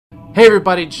Hey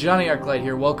everybody, Jonny Arclight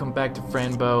here. Welcome back to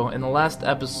Fran Bow. In the last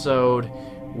episode,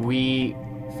 we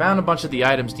found a bunch of the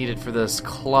items needed for this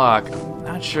clock.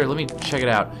 Not sure, let me check it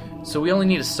out. So we only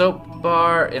need a soap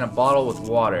bar and a bottle with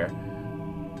water.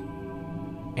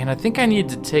 And I think I need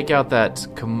to take out that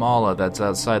Kamala that's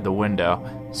outside the window.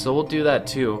 So we'll do that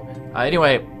too.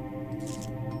 Anyway,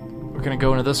 we're gonna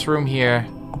go into this room here.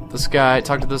 This guy,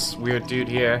 talk to this weird dude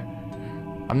here.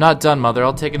 I'm not done, Mother.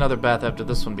 I'll take another bath after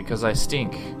this one because I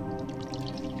stink.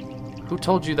 Who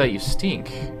told you that you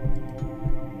stink?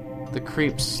 The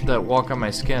creeps that walk on my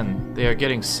skin. They are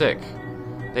getting sick.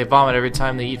 They vomit every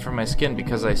time they eat from my skin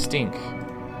because I stink.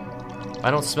 I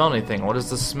don't smell anything. What is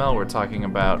the smell we're talking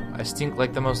about? I stink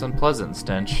like the most unpleasant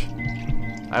stench.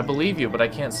 I believe you, but I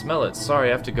can't smell it. Sorry,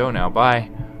 I have to go now. Bye.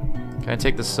 Can I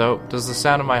take the soap? Does the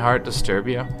sound of my heart disturb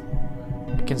you?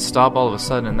 It can stop all of a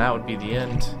sudden and that would be the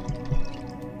end.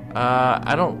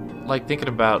 I don't like thinking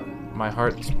about my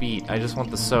heart's beat. I just want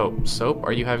the soap. Soap?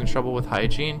 Are you having trouble with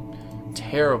hygiene?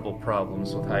 Terrible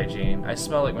problems with hygiene. I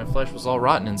smell like my flesh was all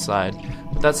rotten inside.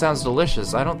 But that sounds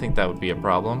delicious. I don't think that would be a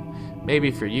problem. Maybe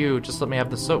for you, just let me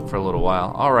have the soap for a little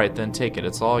while. Alright then, take it.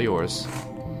 It's all yours.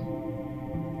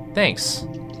 Thanks.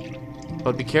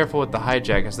 But be careful with the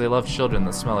hijackers. They love children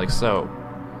that smell like soap.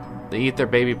 They eat their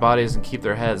baby bodies and keep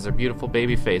their heads. Their beautiful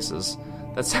baby faces.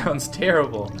 That sounds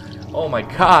terrible. Oh my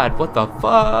god, what the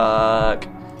fuck?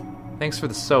 Thanks for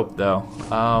the soap, though.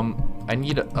 I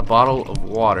need a bottle of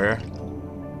water.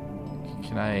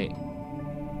 Can I...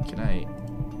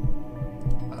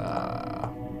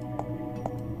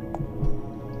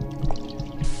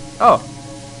 Oh!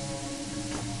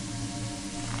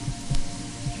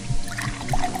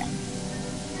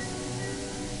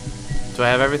 Do I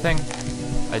have everything?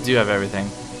 I do have everything.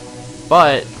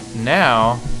 But,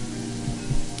 now...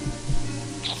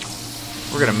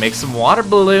 we're gonna make some water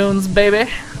balloons, baby!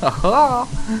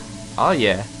 Oh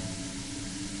yeah.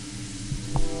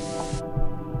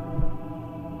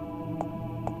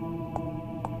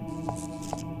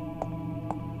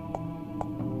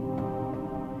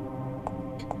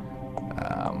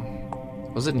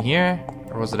 Was it in here?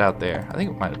 Or was it out there? I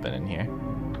think it might have been in here.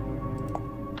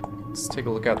 Let's take a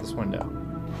look out this window.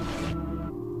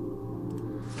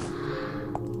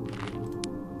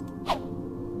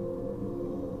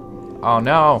 Oh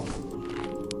no!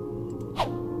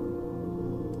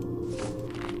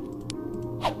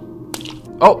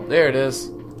 Oh, there it is.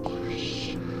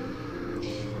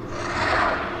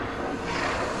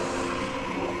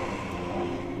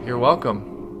 You're welcome.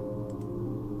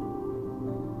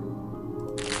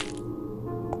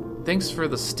 Thanks for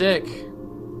the stick.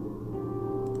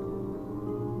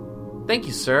 Thank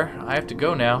you, sir. I have to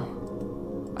go now.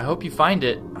 I hope you find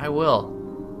it. I will.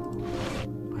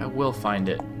 I will find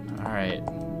it. Alright.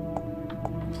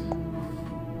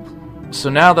 So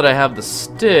now that I have the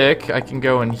stick, I can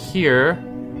go in here.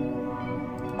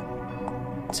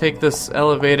 Take this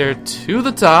elevator to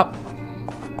the top.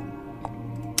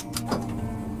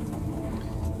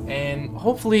 And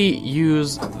hopefully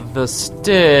use the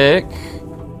stick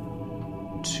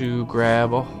to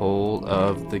grab a hold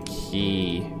of the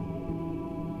key.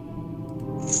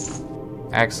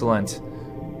 Excellent.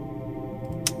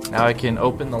 Now I can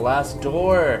open the last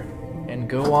door and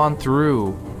go on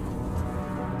through.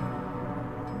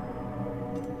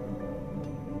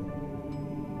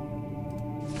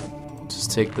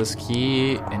 Just take this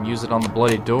key and use it on the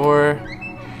bloody door.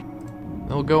 Then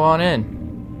we'll go on in.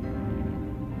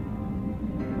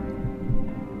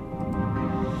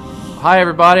 Hi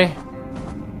everybody.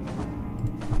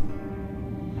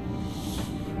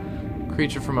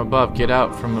 Creature from above, get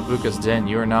out from Mabuka's den.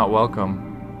 You are not welcome.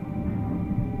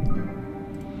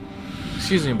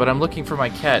 Excuse me, but I'm looking for my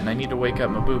cat and I need to wake up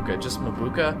Mabuka. Just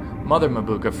Mabuka? Mother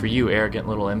Mabuka for you, arrogant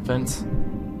little infant.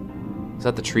 Is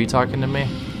that the tree talking to me?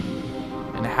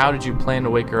 And how did you plan to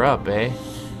wake her up, eh?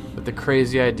 With the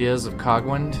crazy ideas of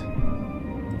Cogwind?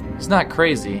 He's not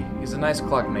crazy. He's a nice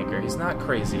clockmaker. He's not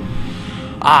crazy.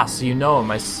 Ah, so you know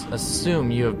him. I assume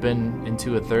you have been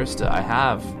into a thirst. I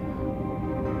have.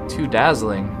 Too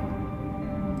dazzling.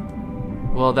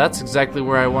 Well, that's exactly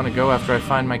where I want to go after I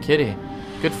find my kitty.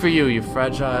 Good for you, you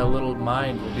fragile little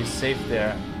mind will be safe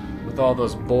there with all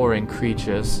those boring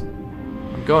creatures.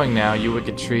 I'm going now, you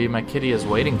wicked tree. My kitty is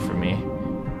waiting for me.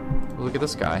 Look at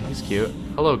this guy, he's cute.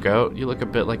 Hello, goat. You look a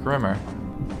bit like Rimmer.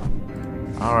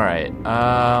 Alright,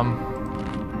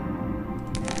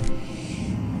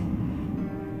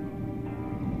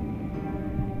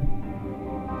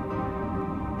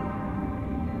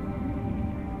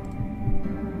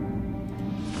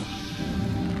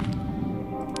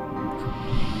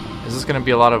 Is this gonna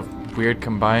be a lot of weird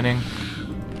combining?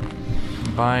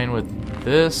 Combine with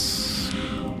this.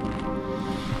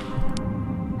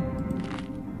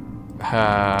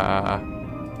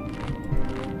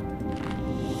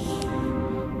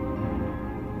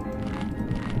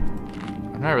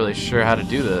 I'm not really sure how to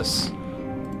do this.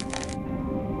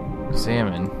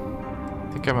 Examine. I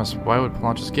think I must. Why would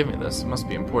Palant just give me this? It must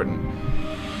be important.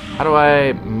 How do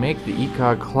I make the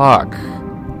ECOG clock?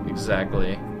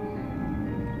 Exactly.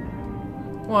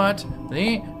 What?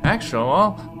 The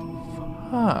actual?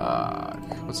 Fuck.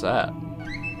 What's that?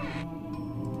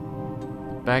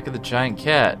 Back of the giant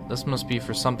cat. This must be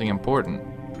for something important.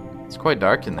 It's quite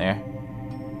dark in there.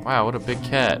 Wow, what a big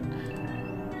cat.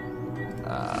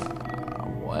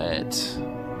 What?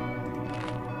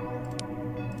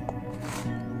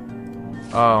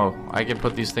 Oh, I can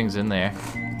put these things in there.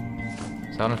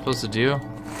 Is that what I'm supposed to do?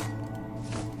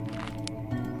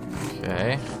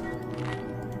 Okay.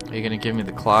 Are you gonna give me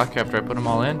the clock after I put them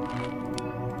all in?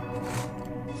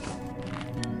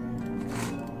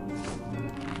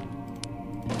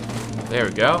 There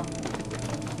we go.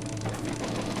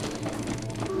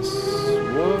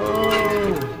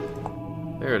 Whoa!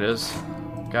 There it is.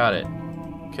 Got it.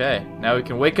 Okay, now we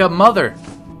can wake up Mother.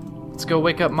 Let's go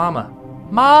wake up Mama.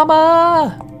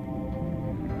 Mama!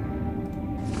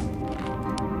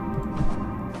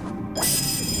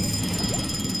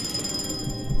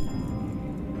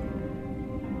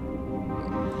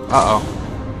 Uh-oh.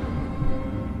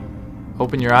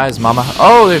 Open your eyes, Mama.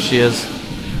 Oh, there she is.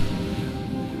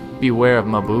 Beware of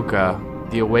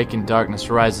Mabuka. The awakened darkness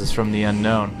rises from the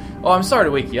unknown. Oh, I'm sorry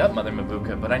to wake you up, Mother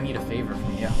Mabuka, but I need a favor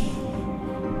from you.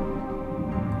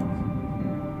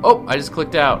 Oh, I just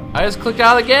clicked out. I just clicked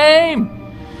out of the game!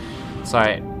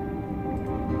 Sorry.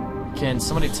 Can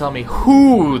somebody tell me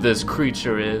who this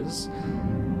creature is?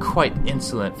 Quite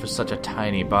insolent for such a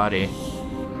tiny body.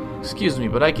 Excuse me,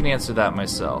 but I can answer that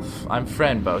myself. I'm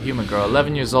Fran Bow, human girl,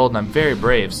 11 years old, and I'm very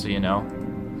brave, so you know.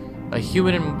 A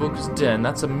human in Mabuka's den,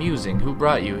 that's amusing. Who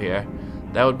brought you here?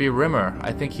 That would be Rimmer.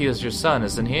 I think he is your son,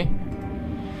 isn't he?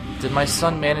 Did my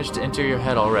son manage to enter your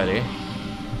head already?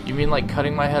 You mean like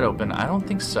cutting my head open? I don't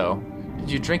think so. Did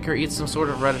you drink or eat some sort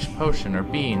of reddish potion or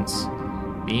beans?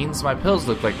 Beans? My pills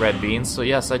look like red beans, so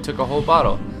yes, I took a whole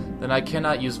bottle. Then I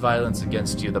cannot use violence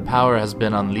against you. The power has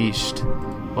been unleashed.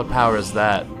 What power is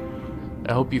that?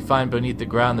 I hope you find beneath the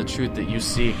ground the truth that you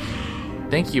seek.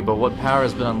 Thank you, but what power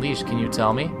has been unleashed? Can you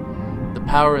tell me? The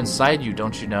power inside you,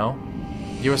 don't you know?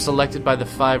 You are selected by the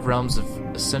 5 realms of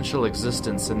essential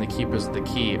existence and the keepers of the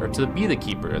key, or to be the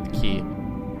keeper of the key.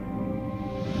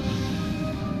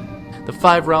 The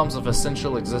 5 realms of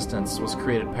essential existence was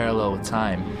created parallel with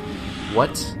time.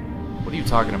 What? What are you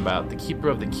talking about? The keeper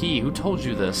of the key? Who told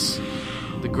you this?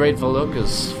 The great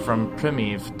Volokas from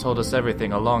Primiv told us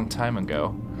everything a long time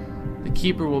ago. The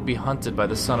keeper will be hunted by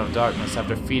the Son of Darkness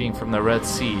after feeding from the Red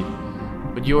Seed.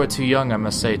 But you are too young, I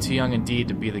must say, too young indeed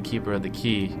to be the keeper of the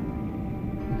key.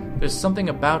 There's something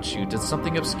about you. Did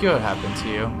something obscure happen to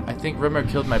you? I think Rimmer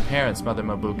killed my parents, Mother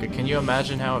Mabuka. Can you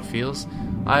imagine how it feels?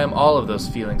 I am all of those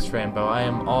feelings, Fran Bow. I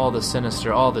am all the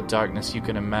sinister, all the darkness you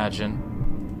can imagine.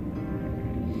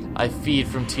 I feed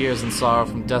from tears and sorrow,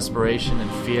 from desperation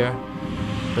and fear.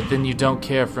 But then you don't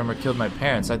care if Rimmer killed my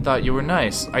parents. I thought you were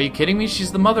nice. Are you kidding me?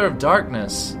 She's the mother of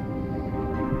darkness.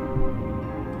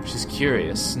 She's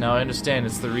curious. Now I understand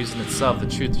it's the reason itself, the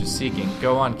truth you're seeking.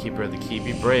 Go on, keeper of the key.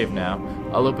 Be brave now.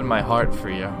 I'll open my heart for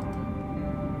you.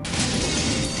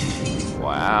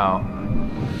 Wow.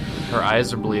 Her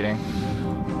eyes are bleeding.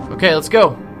 Okay, let's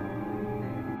go.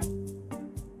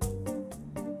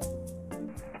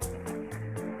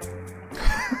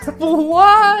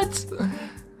 What?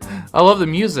 I love the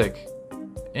music.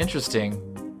 Interesting.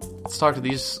 Let's talk to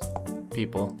these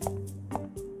people.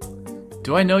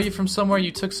 Do I know you from somewhere?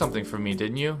 You took something from me,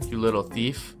 didn't you? You little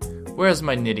thief. Where's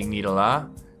my knitting needle, ah?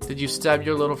 Did you stab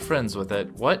your little friends with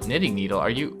it? What? Knitting needle? Are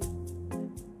you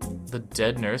the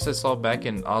dead nurse I saw back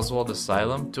in Oswald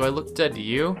Asylum? Do I look dead to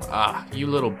you? Ah, you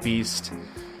little beast.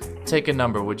 Take a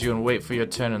number, would you, and wait for your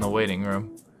turn in the waiting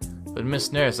room. But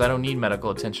Miss Nurse, I don't need medical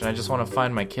attention. I just want to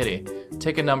find my kitty.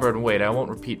 Take a number and wait. I won't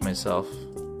repeat myself.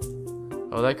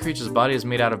 Oh, that creature's body is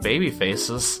made out of baby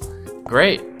faces.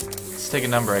 Great. Let's take a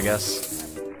number, I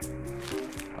guess.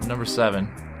 I'm number 7.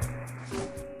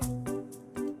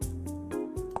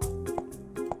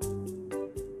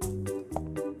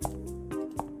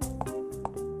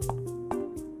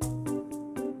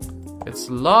 It's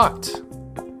locked.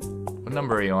 What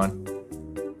number are you on?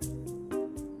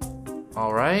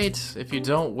 Alright, if you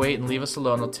don't wait and leave us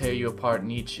alone, I'll tear you apart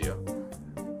and eat you.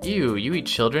 Ew, you eat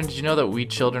children? Did you know that we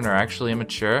children are actually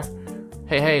immature?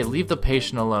 Hey, leave the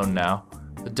patient alone now.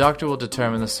 The doctor will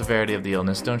determine the severity of the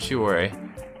illness, don't you worry.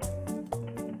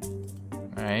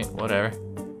 Alright, whatever.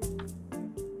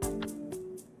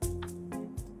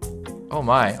 Oh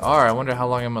my, R, I wonder how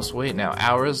long I must wait now.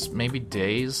 Hours? Maybe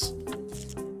days?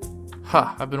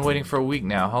 Huh, I've been waiting for a week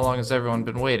now. How long has everyone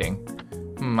been waiting?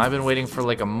 I've been waiting for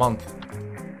like a month.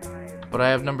 But I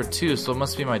have number 2, so it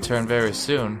must be my turn very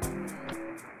soon.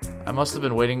 I must have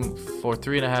been waiting for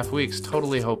 3.5 weeks.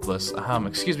 Totally hopeless.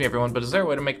 Excuse me everyone, but is there a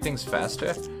way to make things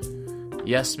faster?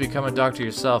 Yes, become a doctor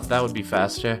yourself. That would be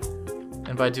faster.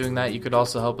 And by doing that, you could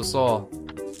also help us all.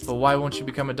 But why won't you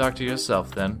become a doctor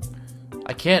yourself then?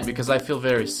 I can't because I feel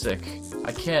very sick.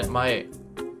 I can't. My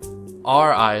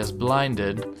R eye is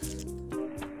blinded.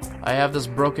 I have this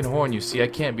broken horn, you see. I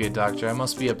can't be a doctor. I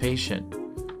must be a patient.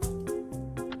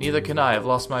 Neither can I. I've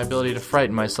lost my ability to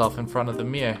frighten myself in front of the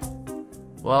mirror.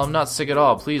 Well, I'm not sick at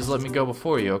all. Please let me go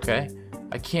before you, okay?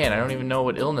 I can't. I don't even know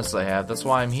what illness I have. That's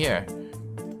why I'm here.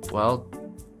 Well,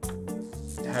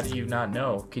 how do you not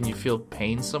know? Can you feel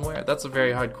pain somewhere? That's a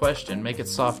very hard question. Make it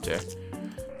softer.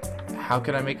 How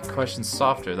can I make a question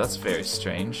softer? That's very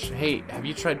strange. Hey, have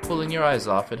you tried pulling your eyes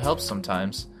off? It helps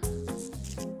sometimes.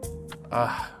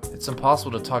 It's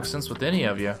impossible to talk sense with any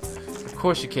of you. Of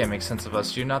course you can't make sense of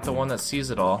us. You're not the one that sees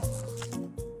it all.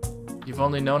 You've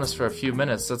only known us for a few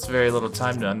minutes. That's very little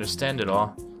time to understand it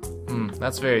all.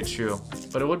 That's very true.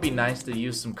 But it would be nice to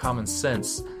use some common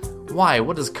sense. Why?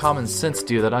 What does common sense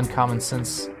do that uncommon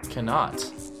sense cannot?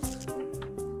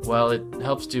 Well, it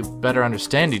helps to better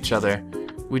understand each other.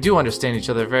 We do understand each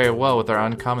other very well with our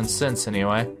uncommon sense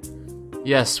anyway.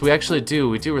 Yes, we actually do.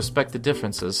 We do respect the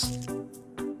differences.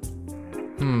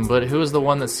 But who is the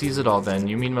one that sees it all then?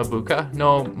 You mean Mabuka?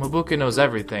 No, Mabuka knows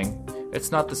everything.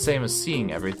 It's not the same as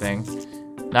seeing everything.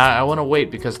 Nah, I want to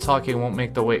wait because talking won't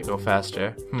make the wait go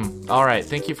faster. Alright,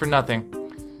 thank you for nothing.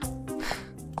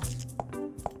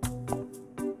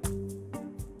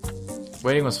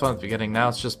 Waiting was fun at the beginning, now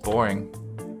it's just boring.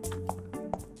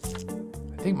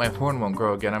 I think my horn won't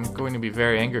grow again. I'm going to be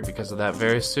very angry because of that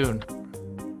very soon.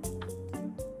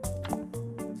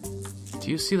 Do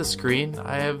you see the screen?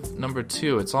 I have number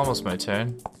 2. It's almost my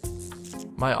turn.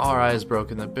 My R eye is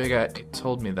broken. The big eye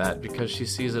told me that because she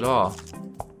sees it all.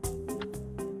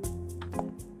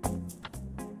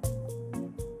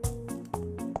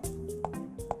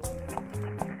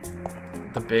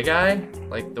 The big eye?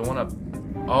 Like the one up...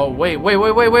 Oh, wait.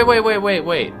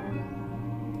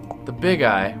 The big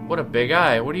eye. What a big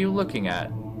eye. What are you looking at?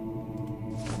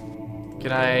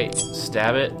 Can I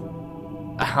stab it?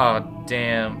 Oh,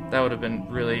 damn. That would have been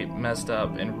really messed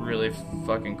up and really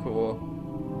fucking cool.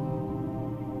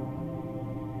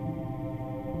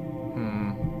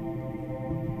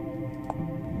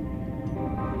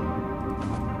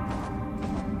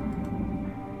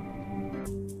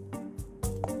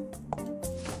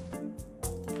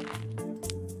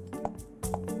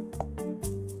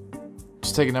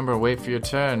 Just take a number and wait for your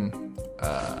turn.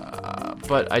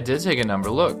 But I did take a number.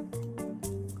 Look.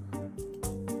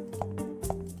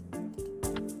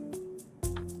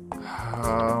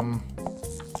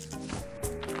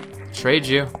 Trade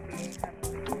you.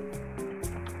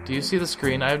 Do you see the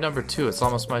screen? I have number 2. It's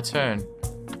almost my turn.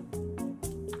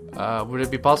 Would it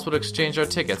be possible to exchange our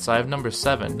tickets? I have number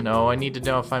 7. No, I need to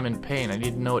know if I'm in pain. I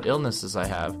need to know what illnesses I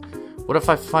have. What if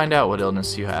I find out what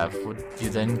illness you have? Would you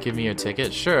then give me your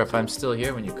ticket? Sure, if I'm still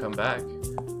here when you come back.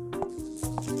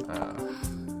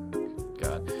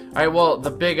 God. Alright, well,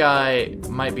 the big eye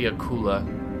might be Akula.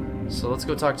 So let's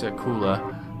go talk to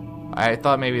Akula. I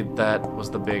thought maybe that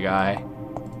was the big eye.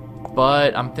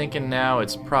 But I'm thinking now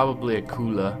it's probably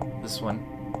Akula. This one.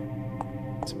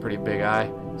 It's a pretty big eye.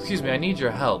 Excuse me, I need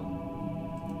your help.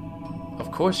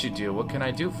 Of course you do. What can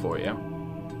I do for you?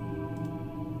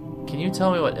 Can you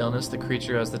tell me what illness the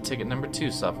creature who has the ticket number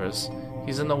 2 suffers?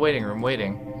 He's in the waiting room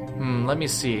waiting. Let me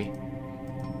see.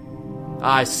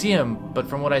 I see him, but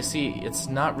from what I see, it's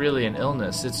not really an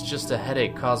illness. It's just a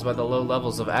headache caused by the low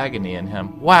levels of agony in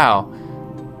him. Wow!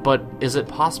 But is it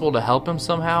possible to help him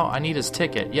somehow? I need his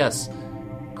ticket, yes.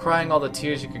 Crying all the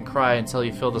tears you can cry until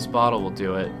you fill this bottle will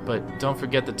do it. But don't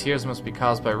forget the tears must be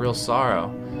caused by real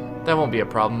sorrow. That won't be a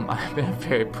problem. I'm at a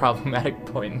very problematic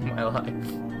point in my life.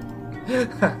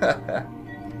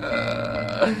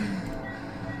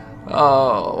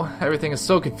 Oh, everything is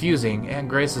so confusing. Aunt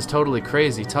Grace is totally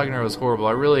crazy. Talking to her was horrible.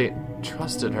 I really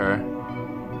trusted her.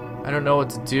 I don't know what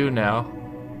to do now.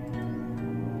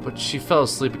 But she fell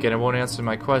asleep again and won't answer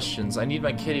my questions. I need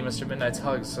my kitty, Mr. Midnight's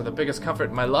hugs, are the biggest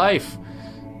comfort in my life.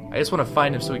 I just want to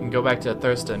find him so we can go back to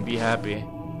Thirsta and be happy.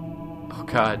 Oh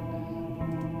God.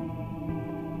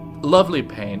 Lovely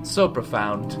pain, so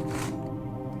profound.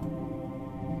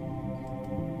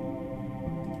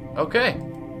 Okay.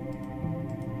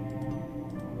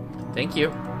 Thank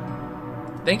you.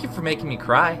 Thank you for making me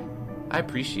cry. I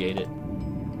appreciate it.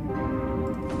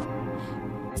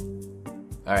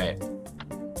 Alright.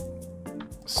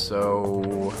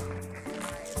 So...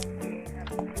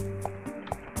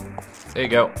 there you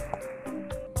go.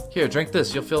 Here, drink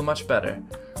this. You'll feel much better.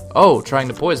 Oh, trying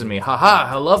to poison me. Haha,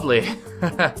 how lovely.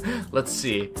 Let's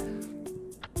see.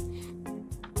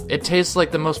 It tastes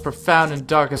like the most profound and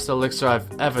darkest elixir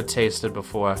I've ever tasted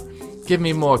before. Give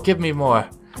me more, give me more.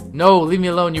 No, leave me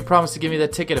alone. You promised to give me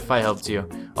that ticket if I helped you.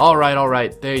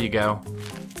 Alright, there you go.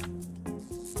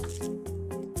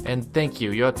 And thank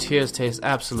you. Your tears taste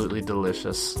absolutely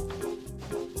delicious.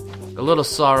 A little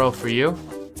sorrow for you.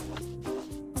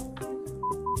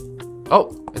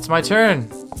 Oh, it's my turn.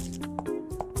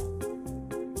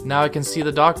 Now I can see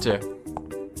the doctor.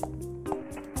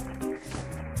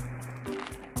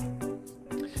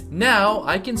 Now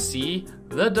I can see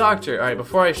the doctor. Alright,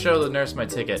 before I show the nurse my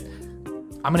ticket,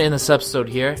 I'm gonna end this episode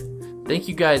here. Thank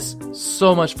you guys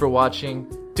so much for watching.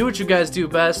 Do what you guys do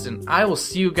best, and I will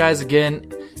see you guys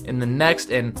again in the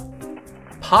next and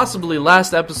possibly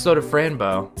last episode of Fran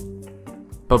Bow.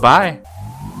 Bye-bye.